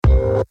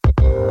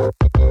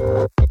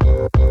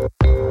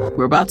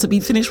We're about to be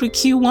finished with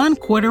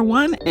Q1, quarter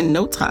one, in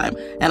no time.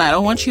 And I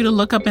don't want you to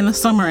look up in the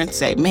summer and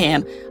say,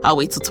 man, I'll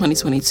wait till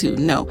 2022.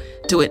 No,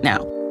 do it now.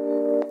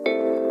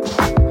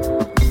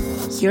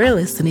 You're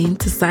listening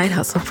to Side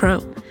Hustle Pro,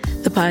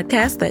 the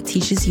podcast that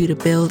teaches you to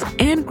build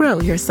and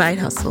grow your side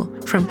hustle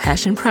from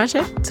passion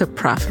project to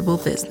profitable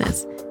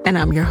business. And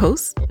I'm your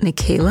host,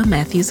 Nicaila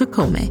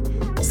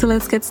Matthews-Okome. So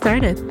let's get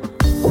started.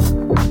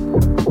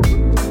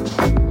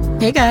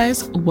 Hey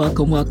guys,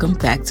 welcome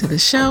back to the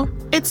show.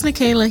 It's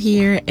Nicaila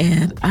here,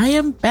 and I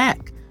am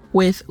back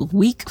with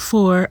week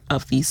 4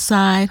 of the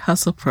Side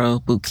Hustle Pro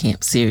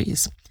Bootcamp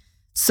series.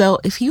 So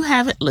if you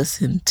haven't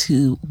listened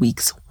to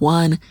weeks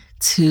 1,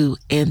 2,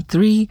 and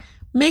 3,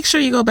 make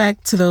sure you go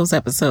back to those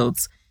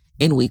episodes.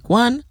 In week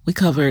 1, we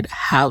covered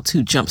how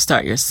to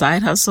jumpstart your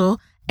side hustle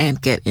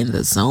and get in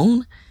the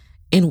zone.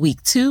 In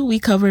week 2, we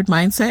covered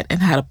mindset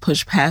and how to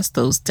push past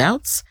those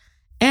doubts.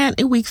 And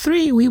in week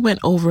 3, we went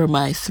over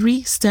my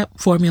 3-step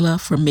formula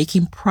for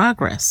making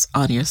progress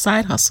on your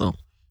side hustle.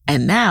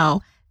 And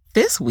now,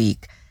 this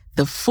week,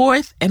 the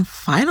 4th and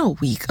final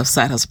week of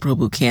Side Hustle Pro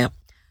Bootcamp,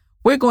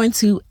 we're going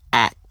to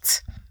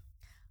act.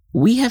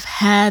 We have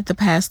had the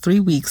past 3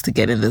 weeks to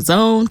get in the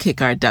zone,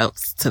 kick our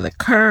doubts to the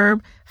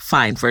curb,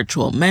 find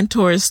virtual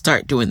mentors,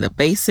 start doing the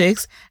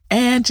basics,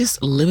 and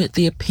just limit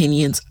the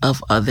opinions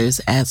of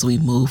others as we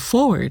move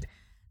forward.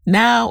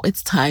 Now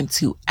it's time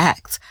to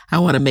act. I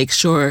want to make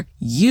sure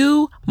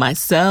you,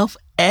 myself,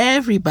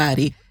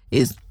 everybody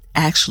is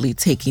actually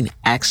taking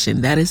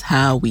action. That is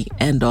how we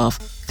end off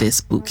this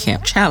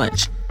bootcamp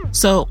challenge.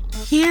 So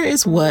here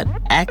is what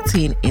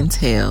acting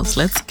entails.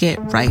 Let's get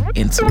right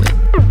into it.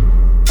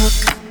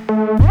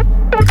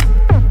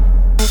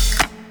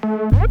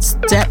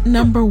 Step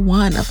number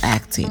 1 of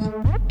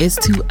acting is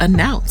to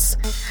announce.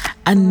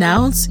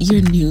 Announce your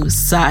new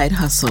side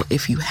hustle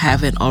if you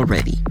haven't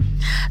already.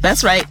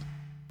 That's right.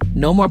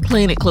 No more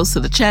playing it close to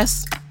the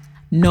chest.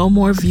 No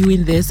more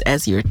viewing this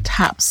as your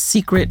top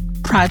secret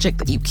project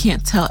that you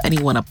can't tell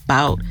anyone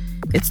about.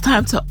 It's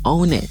time to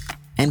own it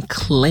and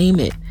claim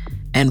it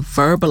and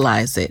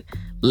verbalize it.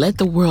 Let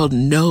the world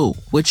know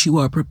what you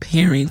are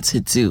preparing to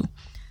do.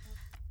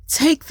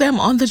 Take them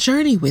on the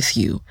journey with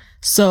you.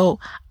 So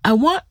I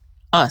want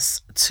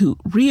us to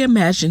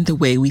reimagine the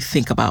way we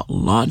think about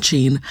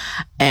launching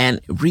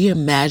and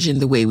reimagine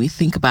the way we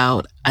think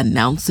about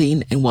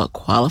announcing and what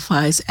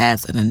qualifies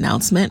as an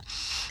announcement.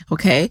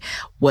 Okay.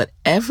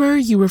 Whatever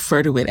you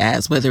refer to it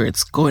as, whether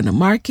it's going to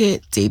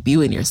market,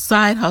 debuting your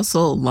side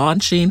hustle,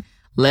 launching,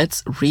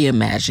 let's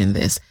reimagine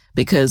this,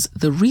 because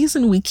the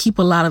reason we keep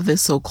a lot of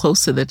this so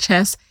close to the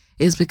chest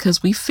is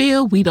because we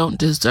feel we don't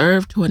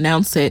deserve to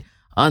announce it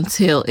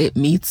until it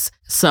meets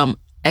some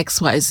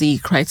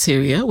XYZ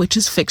criteria, which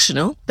is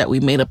fictional, that we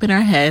made up in our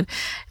head,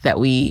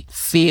 that we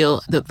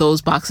feel that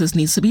those boxes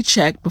needs to be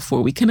checked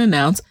before we can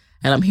announce.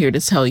 And I'm here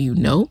to tell you,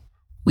 no,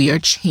 we are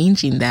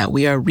changing that.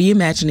 We are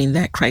reimagining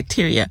that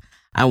criteria.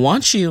 I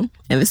want you,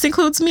 and this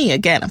includes me,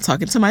 again, I'm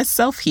talking to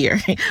myself here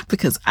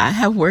because I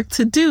have work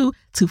to do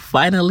to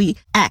finally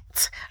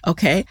act.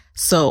 Okay.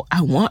 So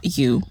I want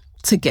you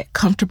to get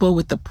comfortable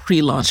with the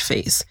pre-launch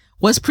phase.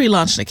 What's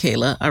pre-launch,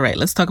 Nicaila? All right,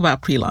 let's talk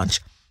about pre-launch.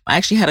 I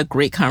actually had a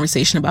great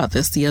conversation about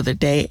this the other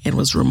day and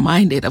was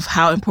reminded of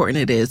how important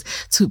it is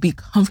to be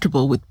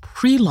comfortable with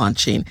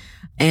pre-launching.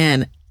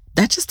 And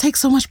that just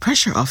takes so much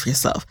pressure off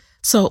yourself.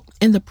 So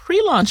in the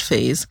pre-launch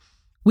phase,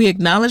 we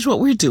acknowledge what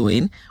we're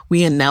doing.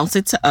 We announce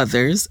it to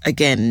others.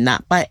 Again,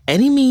 not by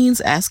any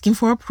means asking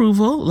for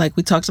approval. Like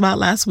we talked about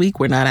last week,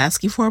 we're not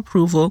asking for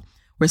approval.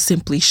 We're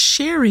simply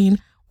sharing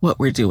what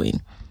we're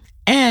doing.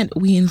 And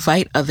we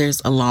invite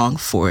others along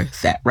for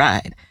that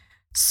ride.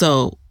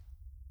 So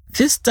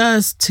this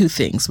does 2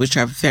 things, which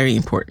are very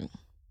important.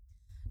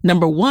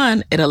 Number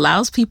 1, it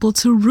allows people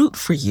to root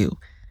for you.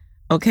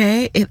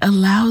 Okay? It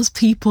allows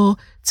people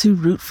to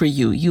root for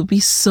you. You'll be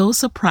so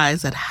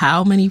surprised at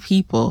how many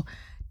people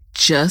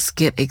just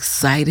get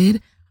excited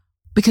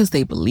because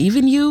they believe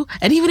in you.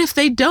 And even if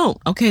they don't,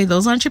 okay,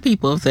 those aren't your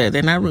people if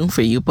they're not rooting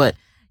for you, but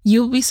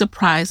you'll be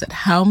surprised at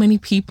how many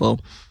people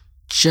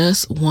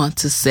just want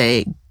to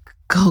say,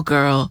 go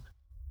girl,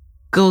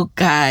 go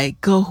guy,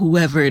 go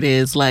whoever it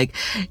is. Like,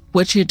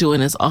 what you're doing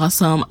is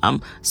awesome.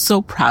 I'm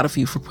so proud of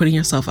you for putting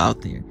yourself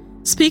out there.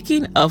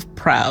 Speaking of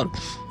proud,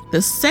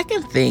 the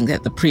second thing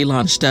that the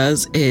pre-launch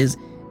does is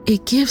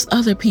it gives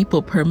other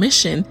people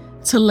permission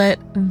to let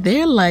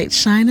their light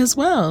shine as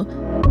well.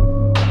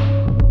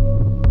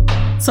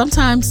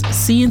 Sometimes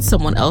seeing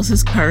someone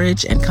else's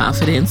courage and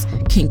confidence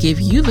can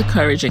give you the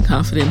courage and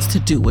confidence to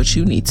do what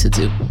you need to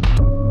do.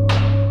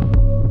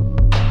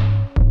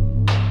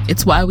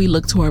 It's why we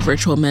look to our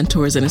virtual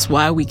mentors, and it's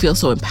why we feel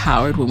so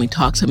empowered when we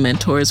talk to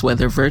mentors,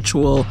 whether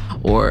virtual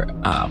or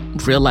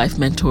real life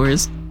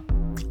mentors.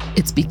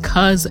 It's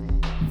because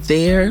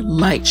their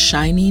light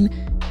shining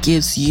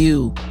gives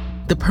you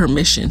the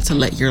permission to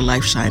let your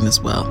life shine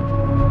as well.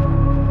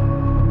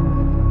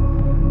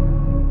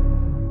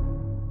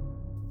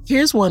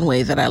 Here's one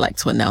way that I like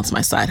to announce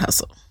my side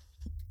hustle.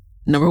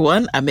 Number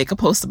 1, I make a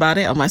post about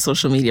it on my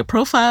social media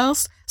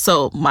profiles.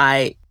 So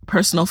my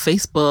personal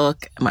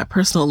Facebook, my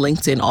personal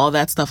LinkedIn, all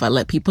that stuff. I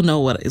let people know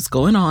what is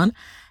going on.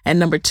 And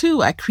number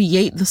 2, I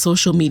create the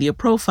social media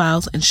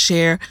profiles and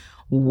share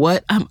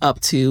what I'm up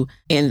to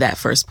in that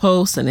first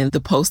post and in the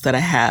post that I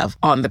have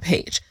on the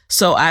page.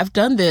 So I've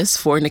done this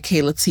for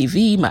Nicaila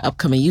TV, my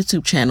upcoming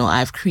YouTube channel.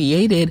 I've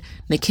created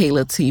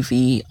Nicaila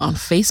TV on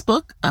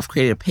Facebook. I've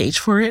created a page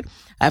for it.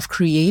 I've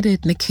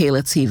created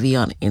Nicaila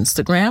TV on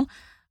Instagram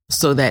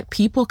so that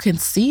people can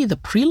see the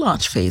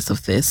pre-launch phase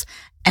of this.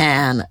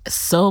 And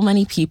so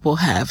many people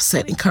have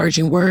said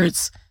encouraging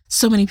words.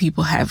 So many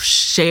people have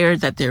shared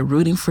that they're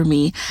rooting for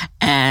me.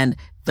 And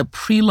the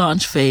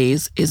pre-launch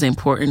phase is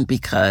important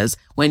because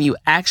when you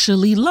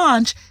actually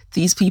launch,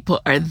 these people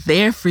are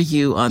there for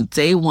you on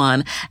day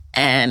one,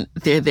 and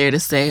they're there to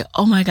say,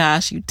 oh my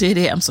gosh, you did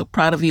it. I'm so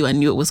proud of you. I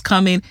knew it was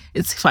coming.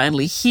 It's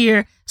finally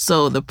here.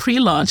 So the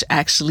pre-launch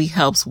actually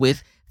helps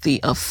with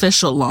the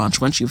official launch.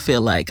 Once you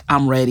feel like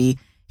I'm ready,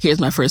 here's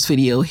my first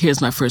video,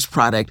 here's my first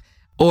product,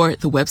 or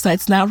the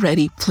website's now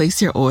ready,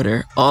 place your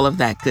order, all of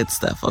that good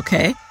stuff.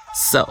 Okay.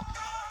 So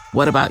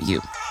what about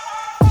you?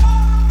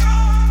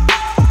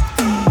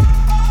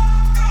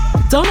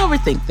 Don't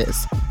overthink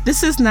this.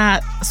 This is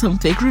not some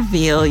big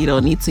reveal. You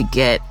don't need to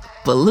get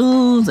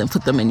balloons and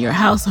put them in your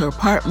house or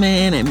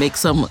apartment and make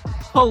some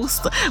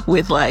post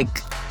with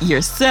like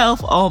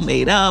yourself all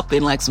made up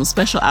in like some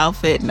special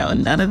outfit. No,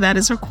 none of that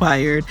is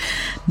required.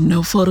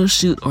 No photo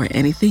shoot or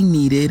anything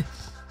needed.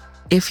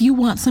 If you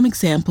want some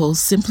examples,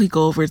 simply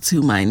go over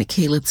to my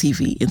Nicaila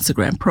TV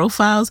Instagram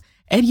profiles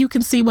and you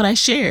can see what I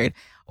shared.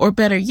 Or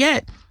better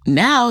yet,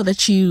 now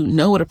that you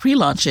know what a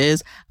pre-launch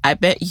is, I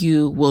bet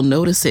you will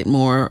notice it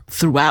more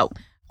throughout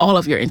all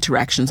of your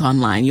interactions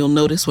online. You'll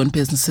notice when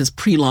businesses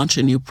pre-launch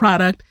a new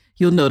product.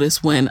 You'll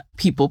notice when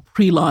people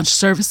pre-launch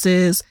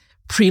services,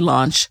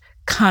 pre-launch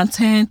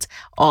content,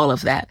 all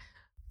of that.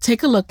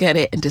 Take a look at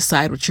it and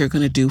decide what you're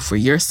going to do for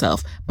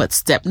yourself. But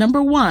step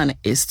number 1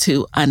 is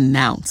to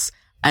announce.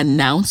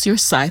 Announce your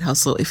side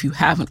hustle if you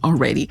haven't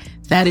already.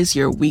 That is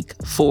your week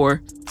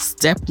 4,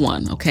 step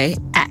 1, okay?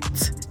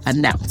 Act.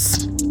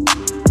 Announce.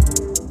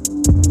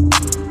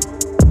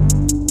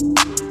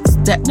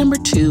 Step number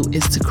 2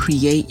 is to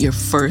create your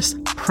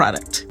first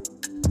product.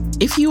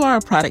 If you are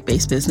a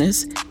product-based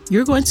business,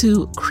 you're going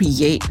to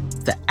create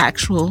the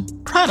actual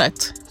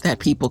product that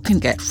people can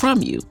get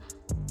from you.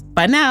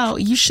 By now,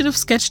 you should have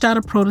sketched out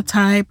a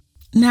prototype.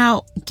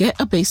 Now, get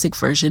a basic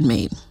version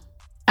made.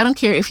 I don't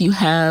care if you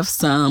have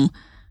some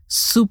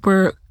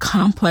super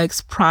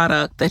complex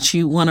product that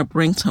you want to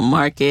bring to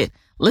market.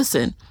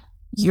 Listen,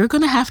 you're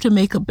going to have to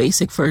make a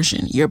basic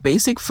version. Your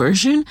basic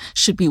version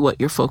should be what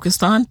you're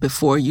focused on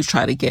before you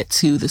try to get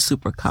to the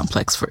super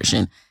complex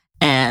version.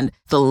 And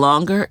the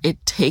longer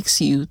it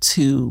takes you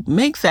to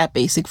make that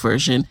basic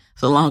version,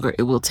 the longer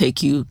it will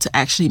take you to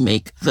actually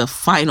make the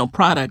final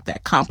product,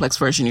 that complex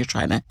version you're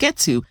trying to get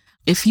to.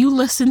 If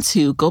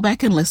you go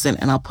back and listen,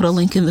 and I'll put a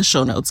link in the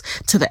show notes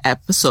to the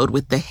episode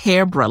with the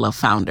Hairbrella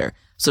founder.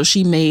 So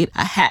she made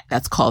a hat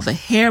that's called the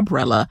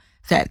Hairbrella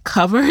that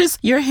covers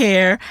your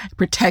hair,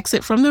 protects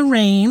it from the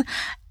rain.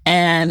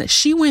 And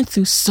she went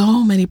through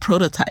so many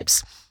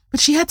prototypes, but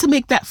she had to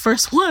make that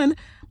first one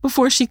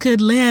before she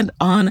could land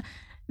on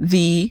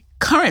the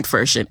current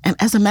version. And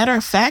as a matter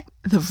of fact,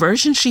 the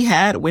version she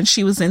had when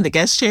she was in the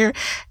guest chair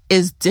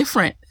is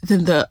different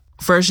than the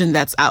version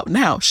that's out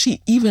now.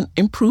 She even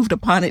improved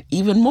upon it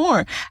even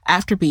more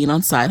after being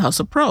on Side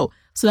Hustle Pro.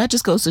 So that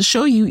just goes to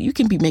show you, you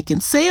can be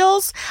making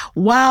sales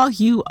while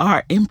you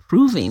are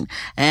improving.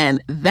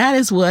 And that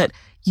is what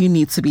you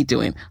need to be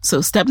doing.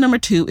 So step number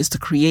 2 is to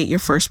create your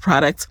first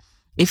product.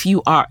 If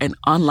you are an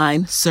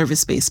online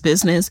service-based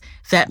business,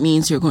 that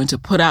means you're going to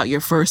put out your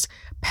first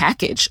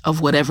package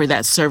of whatever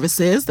that service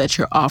is that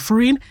you're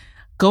offering.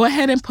 Go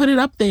ahead and put it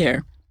up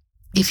there.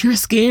 If you're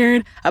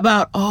scared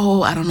about,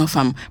 I don't know if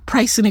I'm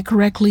pricing it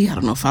correctly, I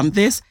don't know if I'm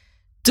this,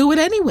 do it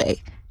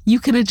anyway. You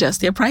can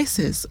adjust your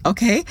prices,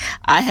 okay?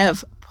 I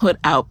have put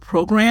out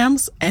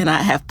programs and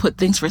I have put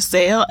things for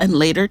sale and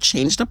later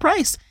changed the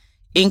price.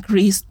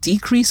 Increase,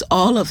 decrease,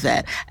 all of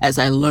that as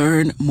I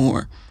learn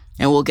more.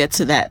 And we'll get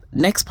to that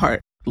next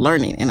part,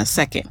 learning, in a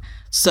second.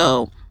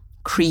 So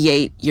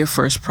create your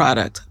first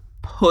product.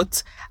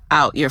 Put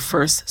out your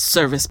first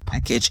service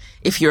package.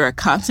 If you're a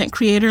content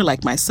creator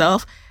like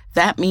myself,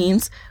 that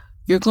means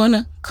you're going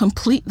to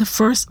complete the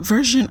first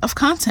version of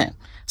content.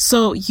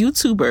 So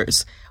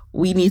YouTubers,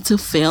 we need to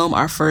film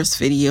our first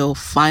video,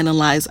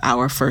 finalize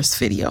our first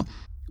video.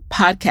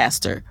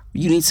 Podcaster,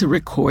 you need to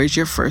record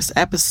your first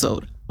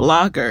episode.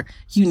 Blogger,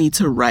 you need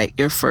to write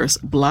your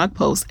first blog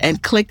post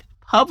and click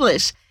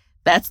publish.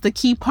 That's the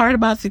key part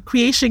about the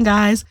creation,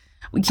 guys.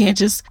 We can't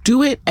just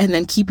do it and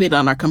then keep it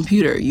on our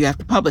computer. You have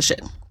to publish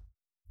it.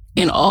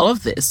 In all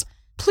of this,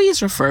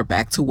 please refer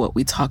back to what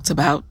we talked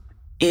about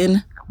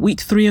in week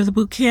 3 of the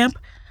bootcamp.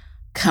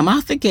 Come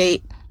out the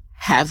gate,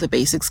 have the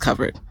basics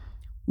covered.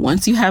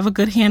 Once you have a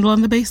good handle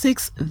on the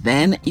basics,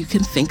 then you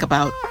can think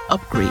about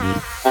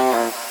upgrading.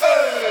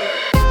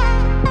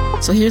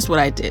 So here's what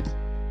I did.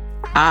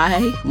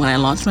 When I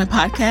launched my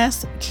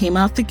podcast, came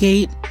out the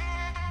gate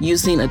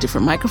using a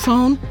different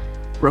microphone,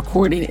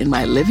 recording in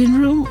my living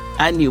room.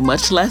 I knew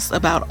much less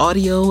about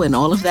audio and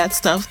all of that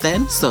stuff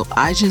then, so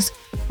I just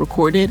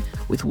recorded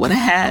with what I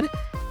had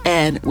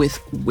and with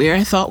where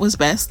I thought was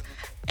best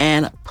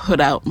and put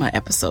out my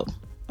episode,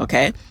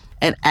 okay?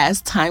 And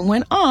as time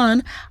went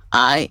on,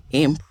 I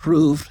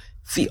improved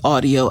the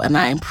audio and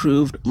I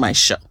improved my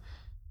show.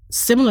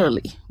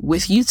 Similarly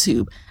with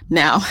YouTube.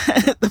 Now,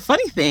 the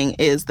funny thing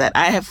is that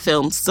I have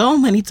filmed so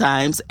many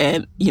times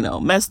and,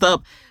 messed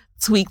up,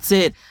 tweaked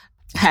it,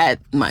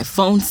 had my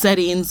phone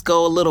settings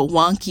go a little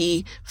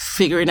wonky,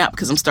 figuring out,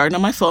 because I'm starting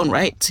on my phone,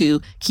 right, to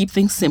keep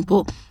things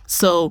simple.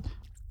 So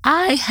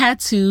I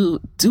had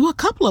to do a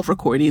couple of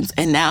recordings,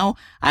 and now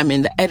I'm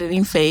in the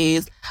editing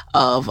phase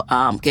of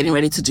getting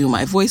ready to do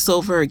my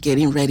voiceover,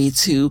 getting ready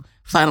to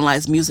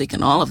finalize music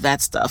and all of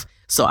that stuff.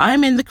 So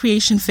I'm in the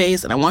creation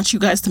phase, and I want you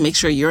guys to make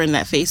sure you're in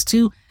that phase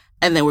too.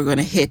 And then we're going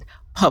to hit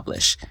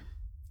publish.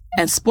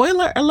 And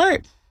spoiler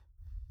alert,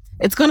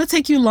 it's going to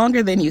take you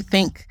longer than you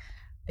think.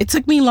 It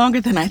took me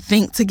longer than I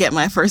think to get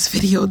my first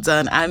video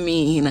done. I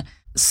mean,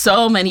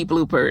 so many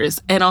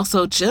bloopers and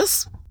also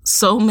just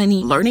so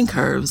many learning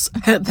curves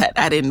that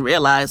I didn't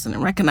realize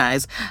and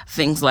recognize.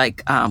 Things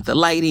like the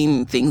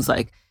lighting, things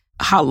like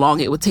how long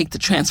it would take to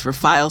transfer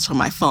files from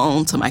my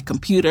phone to my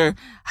computer,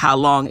 how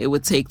long it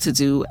would take to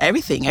do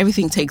everything.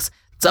 Everything takes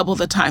double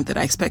the time that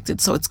I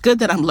expected. So it's good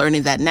that I'm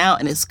learning that now,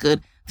 and it's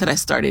good that I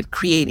started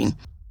creating.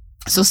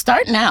 So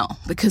start now,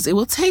 because it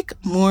will take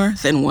more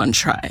than one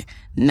try.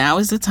 Now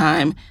is the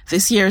time.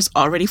 This year is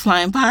already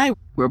flying by.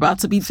 We're about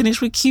to be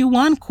finished with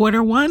Q1,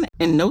 quarter one,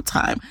 in no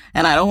time.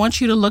 And I don't want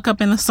you to look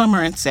up in the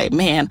summer and say,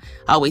 man,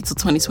 I'll wait till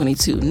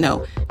 2022.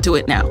 No, do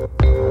it now.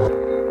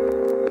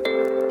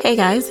 Hey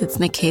guys, it's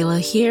Nikayla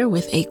here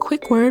with a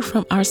quick word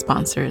from our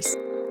sponsors.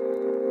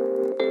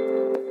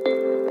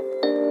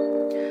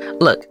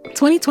 Look,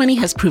 2020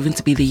 has proven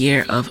to be the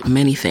year of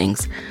many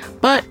things,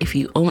 but if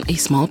you own a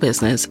small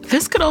business,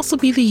 this could also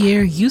be the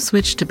year you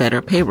switch to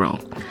better payroll.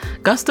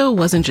 Gusto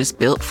wasn't just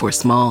built for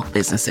small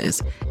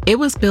businesses. It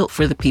was built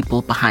for the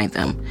people behind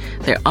them.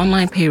 Their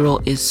online payroll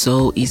is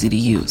so easy to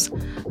use.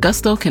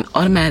 Gusto can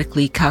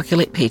automatically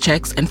calculate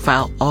paychecks and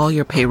file all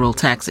your payroll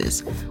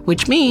taxes,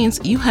 which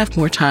means you have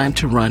more time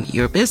to run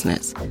your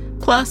business.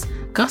 Plus,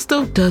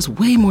 Gusto does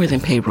way more than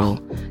payroll.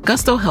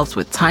 Gusto helps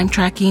with time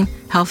tracking,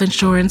 health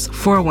insurance,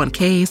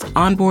 401ks,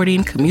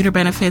 onboarding, commuter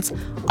benefits,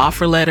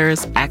 offer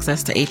letters,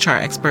 access to HR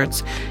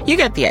experts. You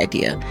get the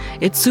idea.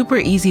 It's super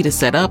easy to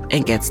set up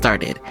and get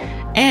started.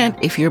 And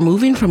if you're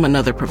moving from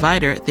another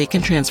provider, they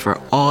can transfer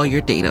all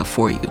your data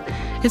for you.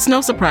 It's no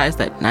surprise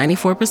that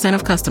 94%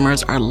 of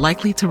customers are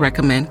likely to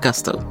recommend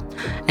Gusto.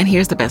 And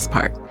here's the best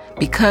part.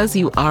 Because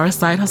you are a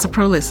Side Hustle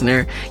Pro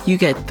listener, you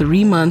get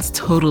 3 months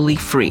totally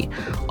free.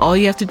 All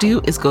you have to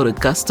do is go to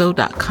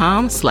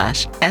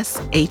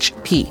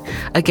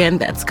gusto.com/SHP. Again,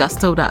 that's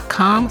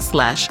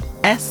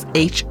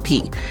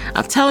gusto.com/SHP.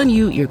 I'm telling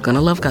you, you're going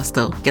to love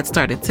Gusto. Get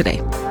started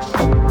today.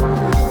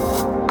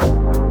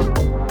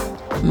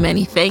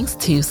 Many thanks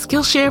to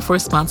Skillshare for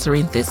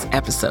sponsoring this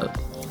episode.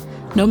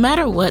 No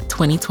matter what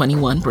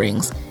 2021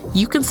 brings,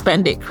 you can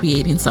spend it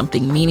creating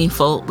something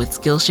meaningful with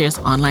Skillshare's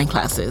online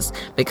classes,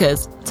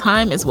 because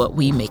time is what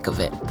we make of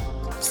it.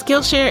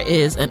 Skillshare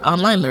is an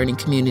online learning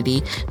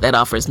community that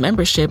offers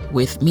membership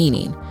with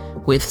meaning.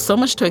 With so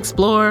much to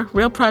explore,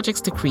 real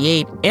projects to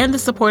create, and the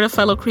support of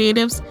fellow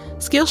creatives,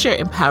 Skillshare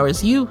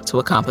empowers you to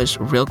accomplish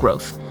real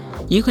growth.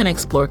 You can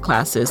explore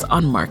classes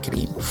on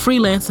marketing,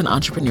 freelance and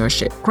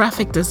entrepreneurship,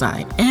 graphic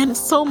design, and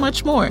so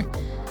much more.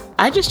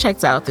 I just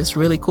checked out this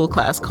really cool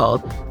class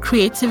called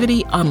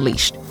Creativity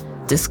Unleashed.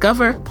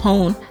 Discover,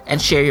 hone,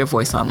 and share your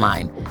voice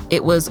online.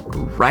 It was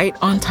right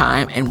on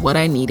time and what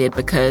I needed,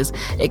 because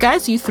it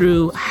guides you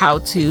through how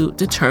to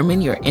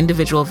determine your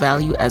individual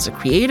value as a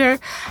creator,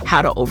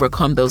 how to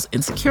overcome those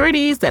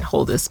insecurities that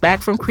hold us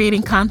back from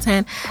creating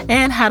content,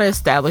 and how to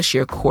establish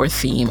your core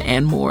theme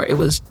and more. It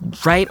was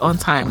right on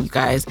time, you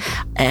guys,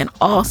 and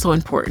also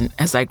important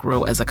as I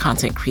grow as a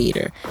content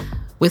creator.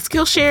 With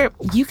Skillshare,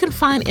 you can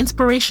find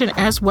inspiration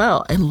as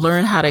well and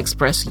learn how to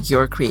express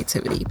your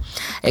creativity.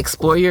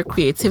 Explore your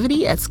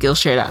creativity at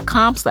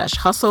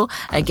Skillshare.com/hustle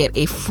and get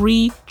a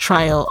free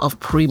trial of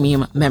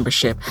premium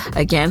membership.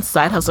 Again,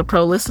 Side Hustle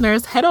Pro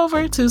listeners, head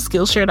over to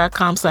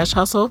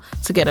Skillshare.com/hustle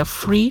to get a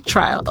free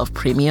trial of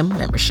premium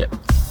membership.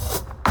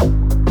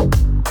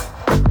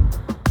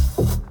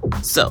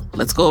 So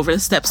let's go over the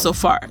steps so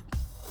far.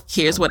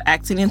 Here's what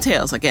acting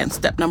entails. Again,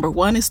 step number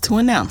 1 is to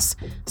announce.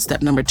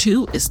 Step number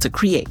 2 is to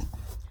create.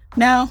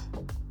 Now,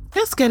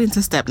 let's get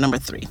into step number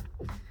 3.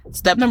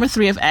 Step number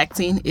 3 of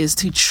acting is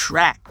to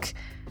track.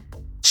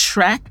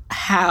 Track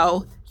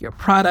how your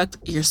product,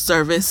 your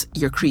service,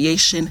 your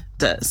creation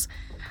does.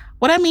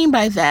 What I mean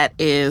by that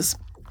is,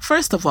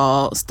 first of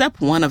all, step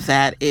 1 of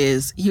that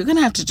is you're going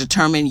to have to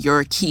determine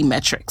your key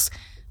metrics.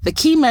 The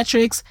key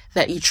metrics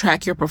that you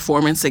track your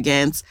performance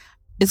against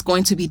is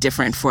going to be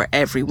different for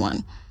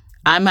everyone.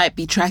 I might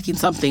be tracking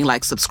something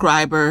like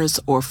subscribers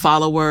or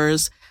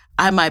followers.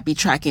 I might be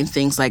tracking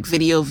things like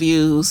video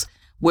views,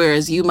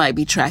 whereas you might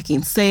be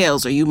tracking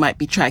sales, or you might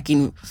be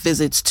tracking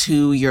visits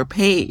to your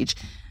page.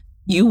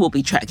 you will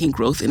be tracking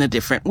growth in a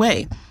different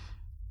way.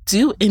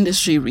 Do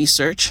industry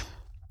research.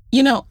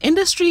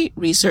 Industry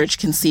research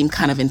can seem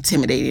kind of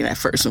intimidating at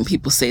first when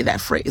people say that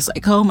phrase,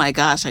 like, oh my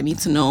gosh, I need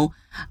to know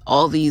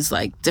all these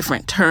like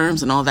different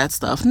terms and all that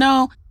stuff.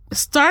 No,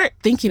 start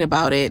thinking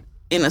about it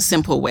in a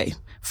simple way.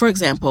 For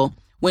example,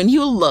 when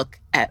you look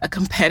at a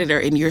competitor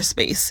in your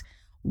space,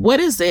 what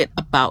is it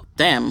about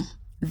them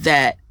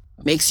that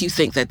makes you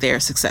think that they're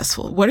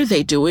successful? What are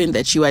they doing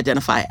that you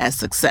identify as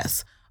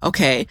success?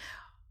 Okay,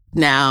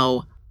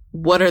 now,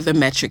 what are the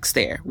metrics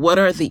there? What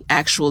are the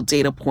actual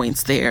data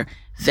points there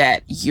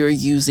that you're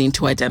using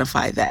to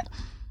identify that?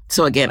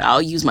 So again,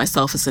 I'll use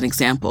myself as an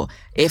example.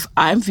 If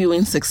I'm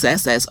viewing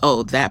success as,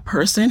 oh, that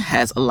person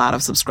has a lot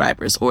of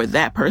subscribers, or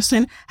that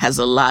person has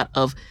a lot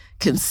of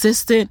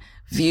consistent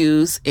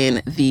views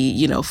in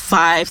the,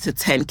 5 to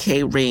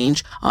 10K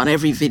range on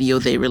every video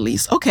they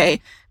release.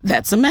 Okay,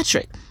 that's a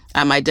metric.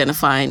 I'm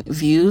identifying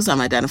views,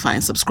 I'm identifying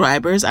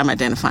subscribers, I'm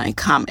identifying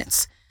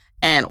comments.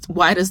 And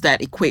why does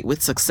that equate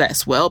with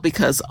success? Well,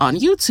 because on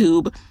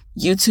YouTube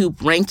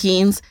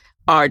rankings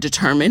are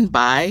determined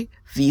by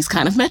these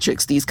kind of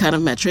metrics. These kind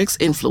of metrics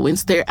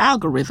influence their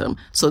algorithm.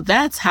 So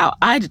that's how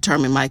I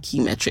determine my key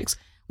metrics.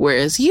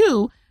 Whereas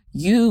you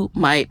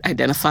might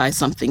identify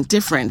something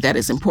different that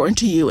is important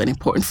to you and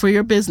important for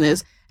your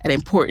business and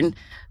important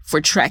for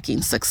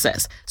tracking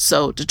success.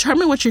 So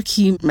determine what your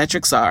key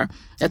metrics are.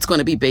 That's going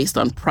to be based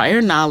on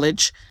prior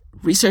knowledge,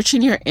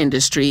 researching your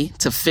industry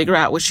to figure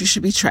out what you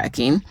should be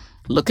tracking,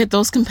 look at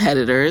those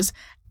competitors,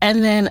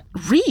 and then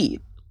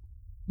read.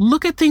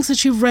 Look at things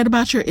that you've read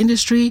about your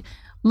industry,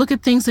 look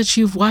at things that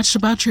you've watched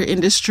about your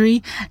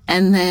industry,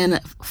 and then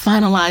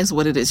finalize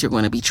what it is you're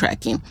going to be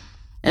tracking.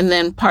 And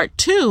then part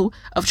 2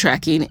 of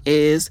tracking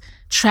is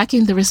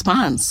tracking the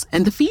response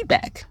and the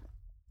feedback.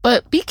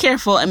 But be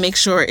careful and make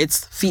sure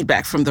it's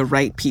feedback from the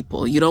right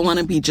people. You don't want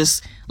to be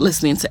just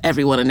listening to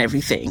everyone and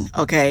everything,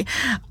 okay?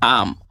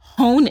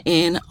 Hone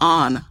in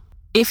on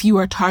if you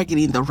are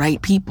targeting the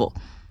right people.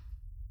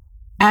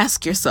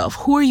 Ask yourself,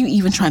 who are you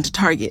even trying to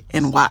target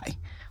and why?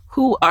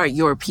 Who are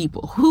your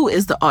people? Who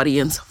is the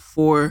audience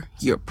for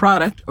your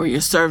product or your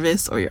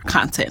service or your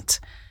content?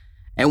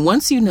 And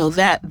once you know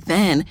that,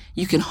 then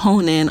you can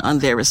hone in on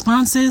their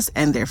responses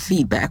and their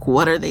feedback.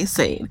 What are they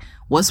saying?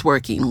 What's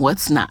working?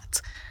 What's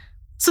not?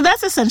 So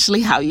that's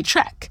essentially how you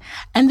track.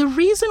 And the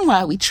reason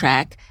why we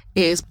track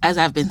is, as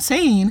I've been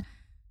saying,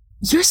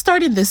 you're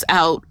starting this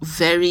out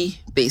very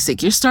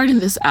basic. You're starting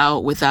this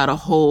out without a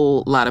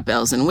whole lot of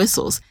bells and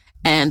whistles.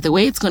 And the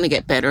way it's going to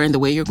get better and the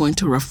way you're going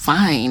to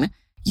refine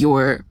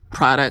your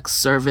product,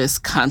 service,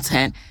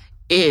 content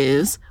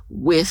is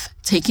with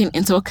taking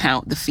into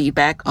account the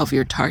feedback of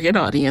your target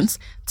audience,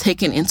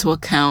 taking into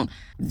account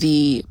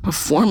the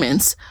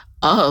performance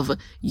of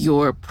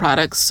your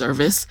product,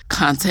 service,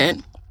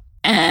 content,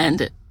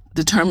 and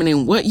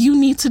determining what you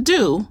need to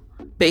do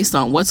based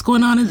on what's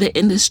going on in the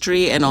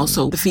industry and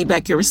also the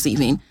feedback you're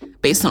receiving.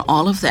 Based on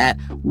all of that,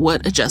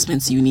 what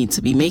adjustments you need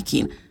to be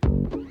making.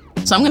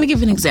 So I'm going to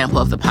give an example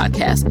of the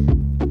podcast.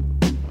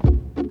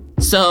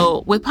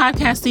 So with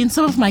podcasting,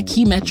 some of my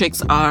key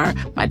metrics are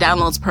my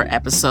downloads per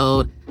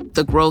episode,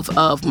 the growth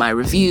of my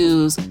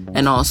reviews,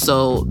 and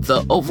also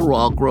the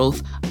overall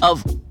growth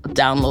of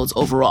downloads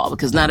overall,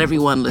 because not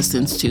everyone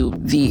listens to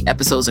the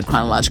episodes in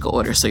chronological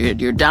order. So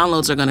your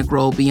downloads are going to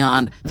grow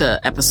beyond the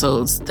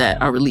episodes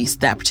that are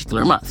released that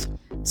particular month.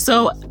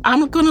 So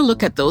I'm going to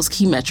look at those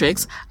key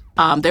metrics.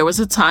 There was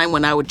a time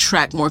when I would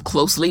track more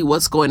closely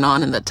what's going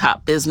on in the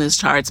top business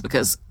charts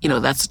because,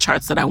 that's the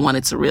charts that I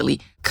wanted to really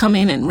come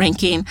in and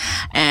ranking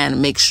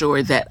and make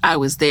sure that I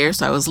was there.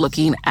 So I was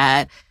looking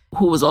at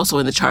who was also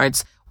in the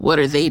charts. What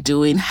are they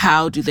doing?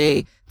 How do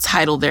they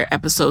title their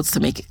episodes to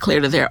make it clear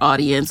to their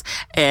audience?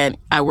 And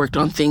I worked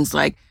on things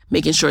like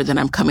making sure that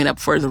I'm coming up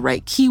for the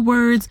right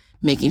keywords,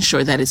 making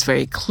sure that it's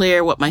very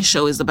clear what my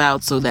show is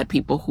about so that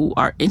people who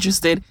are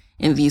interested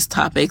in these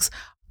topics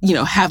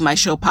have my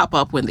show pop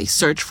up when they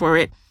search for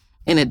it.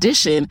 In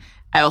addition,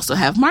 I also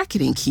have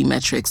marketing key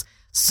metrics.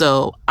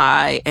 So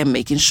I am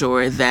making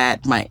sure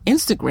that my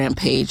Instagram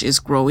page is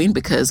growing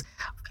because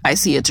I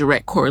see a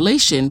direct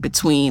correlation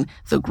between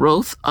the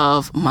growth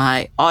of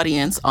my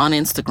audience on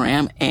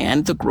Instagram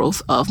and the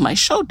growth of my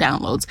show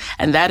downloads.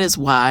 And that is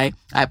why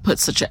I put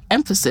such an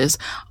emphasis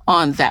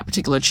on that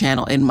particular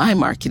channel in my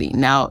marketing.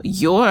 Now,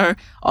 your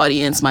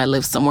audience might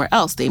live somewhere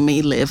else. They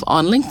may live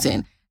on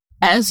LinkedIn.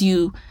 As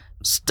you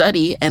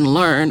study and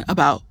learn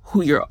about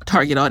who your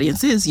target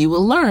audience is, you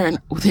will learn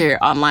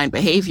their online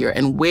behavior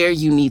and where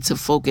you need to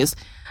focus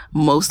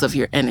most of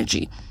your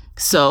energy.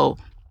 So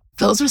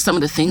those are some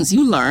of the things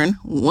you learn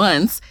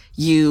once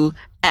you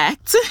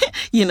act,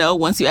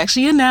 once you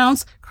actually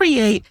announce,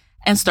 create,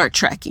 and start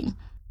tracking.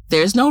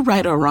 There's no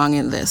right or wrong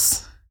in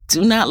this.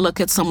 Do not look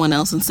at someone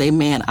else and say,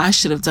 man, I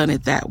should have done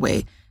it that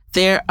way.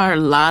 There are a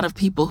lot of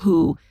people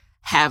who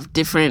have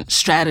different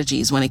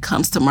strategies when it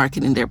comes to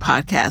marketing their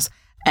podcast.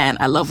 And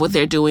I love what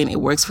they're doing. It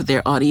works for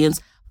their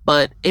audience,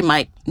 but it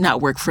might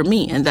not work for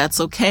me. And that's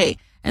okay.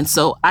 And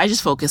so I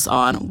just focus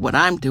on what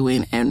I'm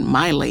doing in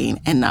my lane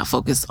and not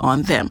focus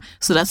on them.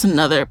 So that's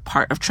another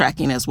part of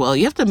tracking as well.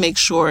 You have to make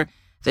sure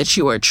that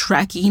you are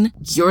tracking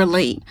your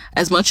lane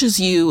as much as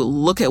you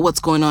look at what's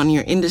going on in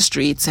your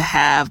industry to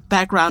have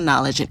background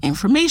knowledge and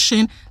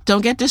information.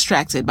 Don't get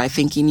distracted by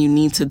thinking you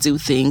need to do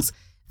things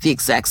the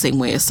exact same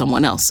way as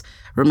someone else.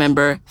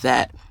 Remember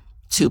that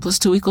 2 +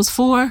 2 =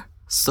 4.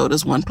 So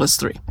does 1 +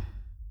 3.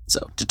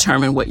 So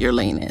determine what your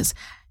lane is.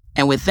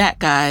 And with that,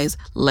 guys,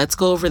 let's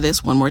go over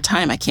this one more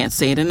time. I can't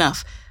say it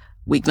enough.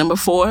 Week number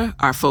 4,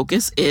 our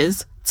focus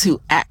is to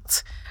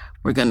act.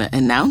 We're going to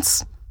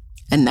announce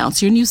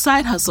your new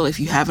side hustle if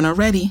you haven't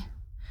already.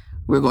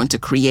 We're going to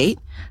create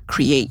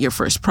your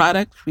first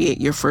product,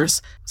 create your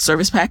first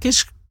service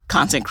package.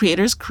 Content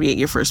creators, create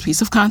your first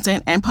piece of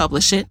content and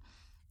publish it.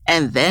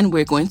 And then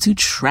we're going to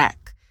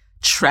track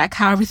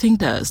how everything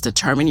does,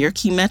 determine your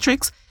key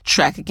metrics,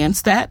 track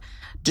against that,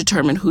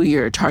 determine who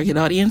your target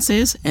audience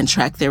is, and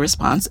track their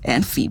response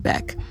and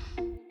feedback.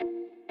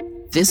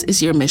 This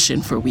is your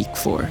mission for week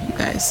 4, you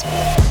guys.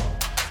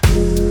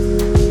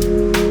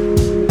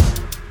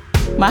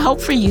 My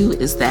hope for you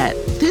is that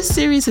this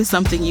series is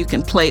something you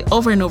can play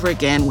over and over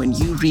again when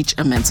you reach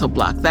a mental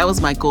block. That was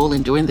my goal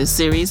in doing this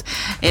series.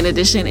 In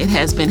addition, it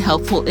has been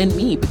helpful in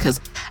me because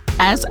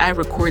as I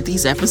record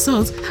these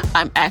episodes,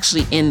 I'm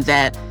actually in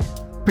that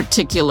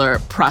particular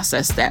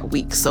process that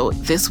week. So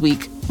this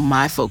week,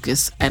 my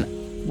focus and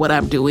what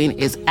I'm doing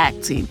is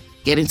acting,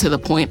 getting to the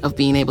point of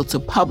being able to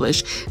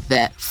publish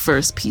that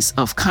first piece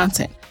of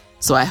content.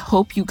 So I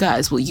hope you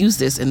guys will use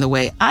this in the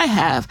way I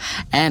have.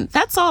 And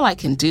that's all I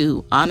can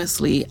do.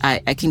 Honestly,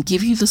 I can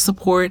give you the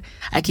support.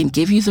 I can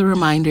give you the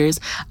reminders.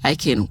 I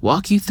can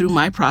walk you through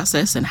my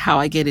process and how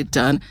I get it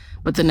done.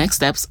 But the next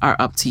steps are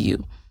up to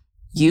you.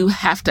 You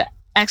have to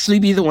actually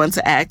be the one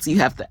to act. You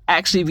have to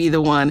actually be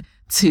the one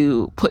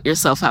to put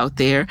yourself out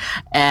there.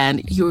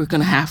 And you're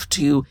going to have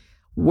to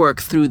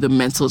work through the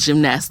mental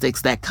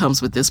gymnastics that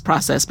comes with this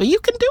process. But you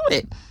can do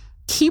it.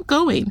 Keep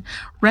going.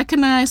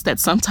 Recognize that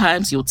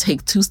sometimes you'll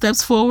take 2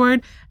 steps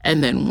forward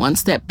and then 1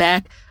 step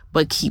back,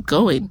 but keep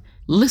going.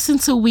 Listen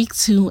to week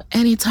 2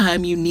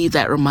 anytime you need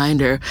that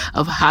reminder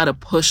of how to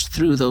push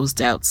through those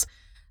doubts.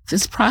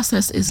 This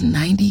process is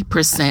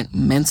 90%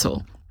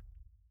 mental.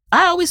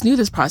 I always knew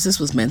this process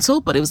was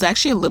mental, but it was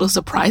actually a little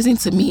surprising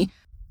to me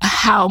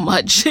how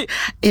much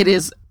it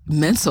is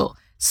mental.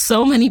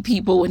 So many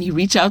people, when you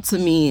reach out to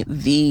me,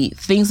 the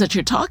things that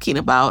you're talking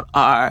about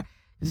are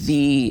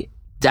the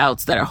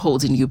doubts that are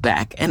holding you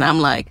back. And I'm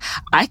like,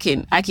 I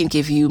can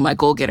give you my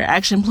goal getter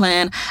action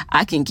plan.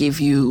 I can give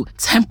you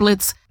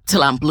templates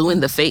till I'm blue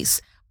in the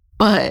face.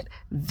 But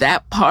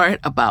that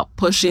part about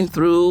pushing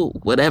through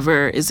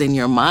whatever is in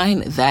your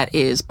mind, that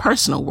is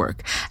personal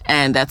work.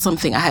 And that's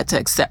something I had to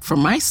accept for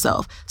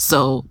myself.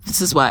 So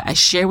this is why I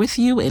share with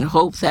you and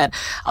hope that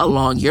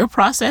along your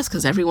process,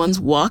 because everyone's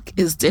walk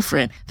is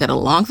different, that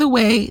along the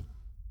way,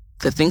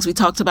 the things we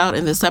talked about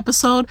in this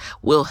episode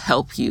will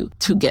help you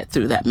to get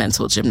through that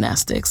mental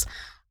gymnastics.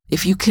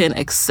 If you can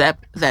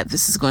accept that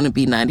this is going to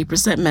be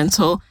 90%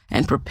 mental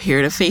and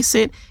prepare to face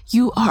it,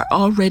 you are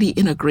already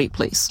in a great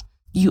place.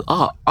 You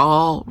are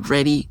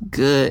already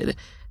good.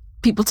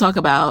 People talk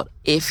about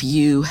if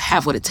you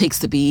have what it takes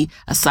to be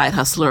a side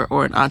hustler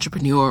or an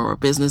entrepreneur or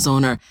business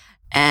owner.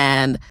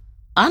 And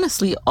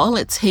honestly, all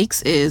it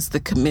takes is the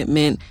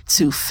commitment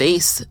to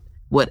face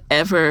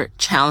whatever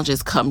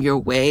challenges come your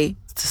way,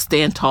 to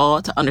stand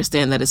tall, to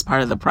understand that it's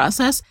part of the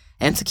process,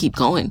 and to keep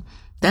going.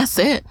 That's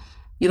it.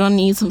 You don't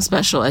need some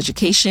special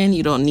education.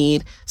 You don't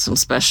need some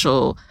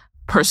special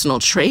personal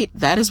trait.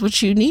 That is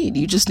what you need.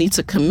 You just need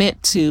to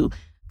commit to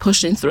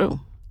pushing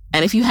through.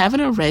 And if you haven't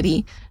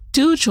already,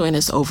 do join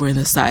us over in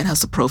the Side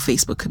Hustle Pro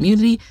Facebook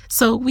community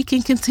so we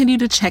can continue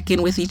to check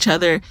in with each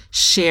other,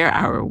 share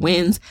our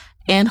wins,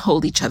 and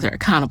hold each other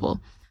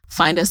accountable.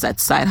 Find us at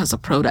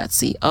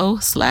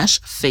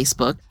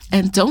sidehustlepro.co/Facebook.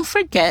 And don't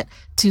forget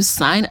to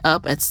sign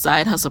up at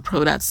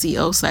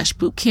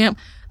sidehustlepro.co/bootcamp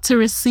to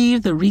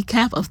receive the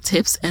recap of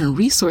tips and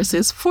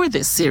resources for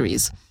this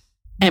series.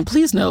 And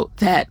please note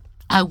that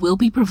I will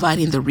be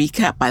providing the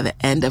recap by the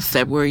end of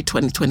February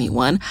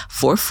 2021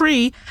 for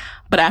free.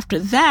 But after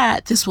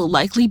that, this will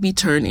likely be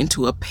turned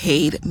into a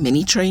paid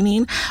mini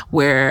training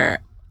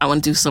where I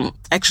want to do some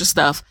extra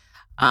stuff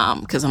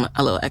because I'm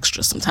a little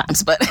extra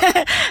sometimes. But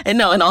and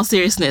no, in all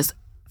seriousness,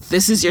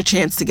 this is your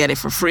chance to get it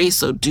for free.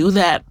 So do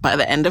that by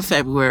the end of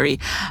February.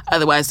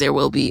 Otherwise, there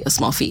will be a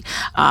small fee.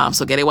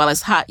 So get it while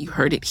it's hot. You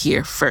heard it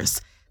here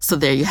first. So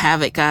there you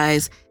have it,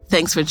 guys.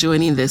 Thanks for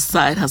joining this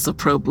Side Hustle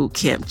Pro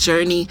Bootcamp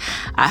journey.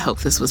 I hope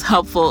this was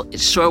helpful. It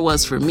sure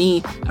was for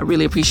me. I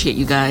really appreciate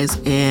you guys,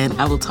 and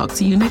I will talk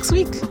to you next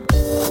week.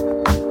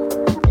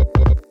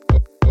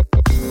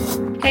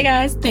 Hey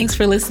guys, thanks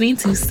for listening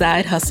to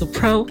Side Hustle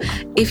Pro.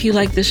 If you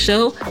like the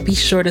show, be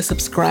sure to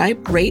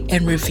subscribe, rate,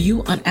 and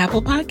review on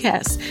Apple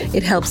Podcasts.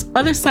 It helps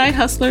other side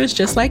hustlers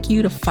just like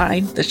you to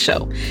find the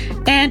show.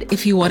 And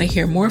if you want to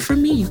hear more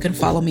from me, you can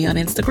follow me on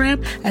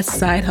Instagram at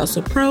Side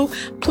Hustle Pro.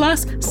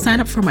 Plus, sign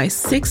up for my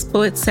 6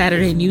 Bullet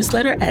Saturday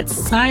newsletter at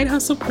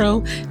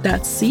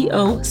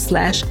sidehustlepro.co/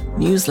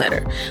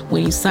 newsletter.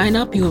 When you sign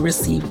up, you'll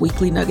receive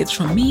weekly nuggets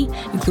from me,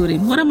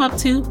 including what I'm up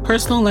to,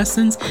 personal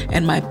lessons,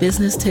 and my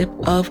business tip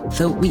of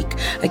the week.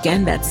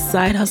 Again, that's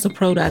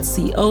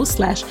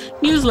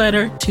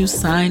sidehustlepro.co/newsletter to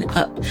sign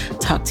up.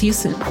 Talk to you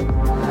soon.